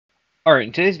All right,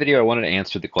 in today's video, I wanted to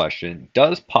answer the question,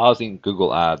 does pausing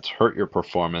Google Ads hurt your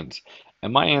performance?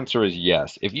 And my answer is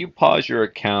yes. If you pause your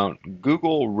account,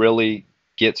 Google really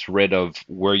gets rid of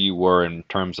where you were in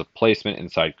terms of placement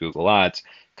inside Google Ads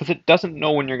because it doesn't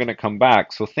know when you're going to come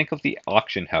back. So think of the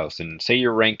auction house and say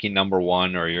you're ranking number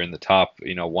one or you're in the top,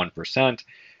 1%,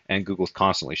 and Google's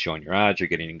constantly showing your ads. You're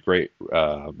getting great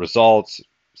results,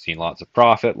 seeing lots of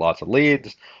profit, lots of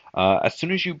leads. As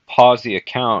soon as you pause the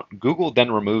account, Google then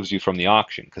removes you from the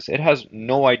auction because it has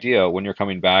no idea when you're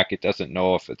coming back. It doesn't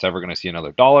know if it's ever going to see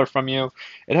another dollar from you.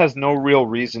 It has no real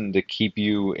reason to keep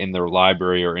you in their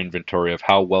library or inventory of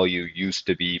how well you used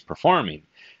to be performing.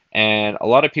 And a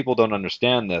lot of people don't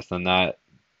understand this and that,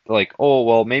 like, oh,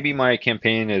 well, maybe my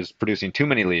campaign is producing too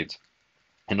many leads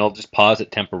and I'll just pause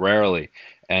it temporarily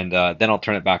and then I'll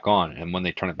turn it back on. And when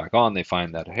they turn it back on, they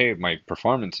find that, hey, my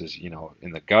performance is,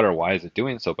 in the gutter. Why is it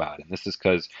doing so bad? And this is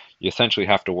because you essentially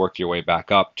have to work your way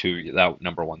back up to that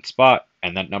number one spot.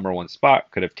 And that number one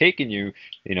spot could have taken you,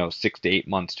 6 to 8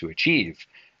 months to achieve.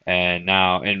 And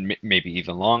now, and maybe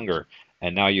even longer.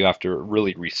 And now you have to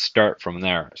really restart from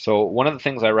there. So one of the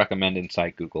things I recommend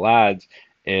inside Google Ads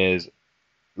is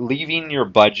leaving your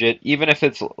budget, even if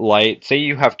it's light, say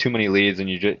you have too many leads and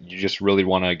you just really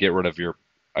want to get rid of your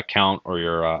account or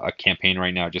your a campaign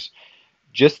right now,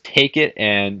 just take it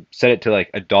and set it to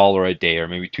like $1 a day or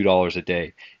maybe $2 a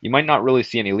day. You might not really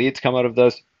see any leads come out of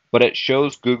this, but it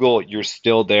shows Google you're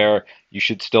still there. You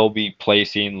should still be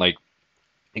placing like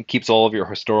it keeps all of your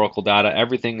historical data.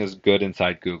 Everything is good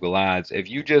inside Google Ads. If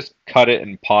you just cut it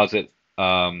and pause it,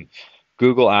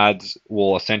 Google Ads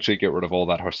will essentially get rid of all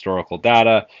that historical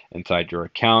data inside your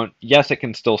account. Yes, it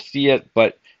can still see it,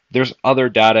 but there's other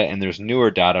data and there's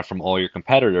newer data from all your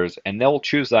competitors, and they'll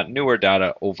choose that newer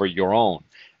data over your own.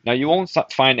 Now, you won't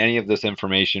find any of this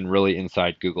information really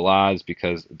inside Google Ads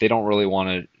because they don't really want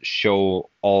to show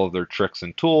all of their tricks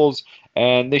and tools,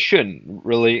 and they shouldn't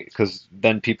really because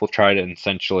then people try to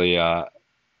essentially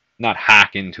not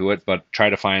hack into it, but try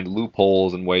to find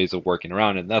loopholes and ways of working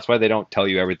around it. And that's why they don't tell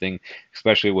you everything,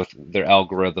 especially with their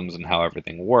algorithms and how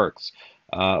everything works.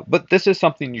 But this is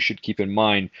something you should keep in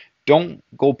mind. Don't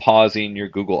go pausing your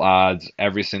Google Ads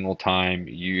every single time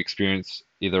you experience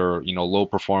either low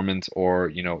performance or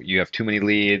you have too many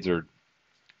leads or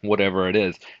whatever it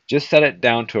is. Just set it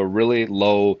down to a really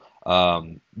low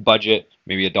budget,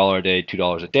 maybe $1 a day,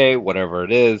 $2 a day, whatever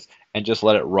it is, and just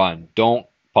let it run. Don't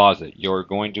pause it. You're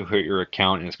going to hurt your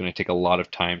account, and it's going to take a lot of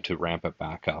time to ramp it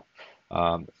back up.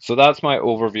 So that's my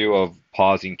overview of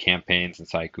pausing campaigns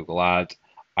inside Google Ads.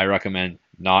 I recommend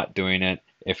not doing it.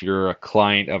 If you're a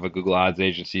client of a Google Ads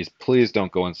agency, please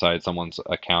don't go inside someone's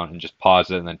account and just pause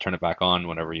it and then turn it back on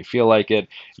whenever you feel like it.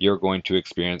 You're going to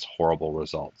experience horrible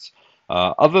results.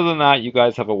 Other than that, you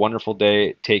guys have a wonderful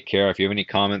day. Take care. If you have any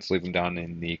comments, leave them down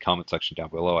in the comment section down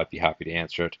below. I'd be happy to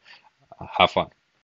answer it. Have fun.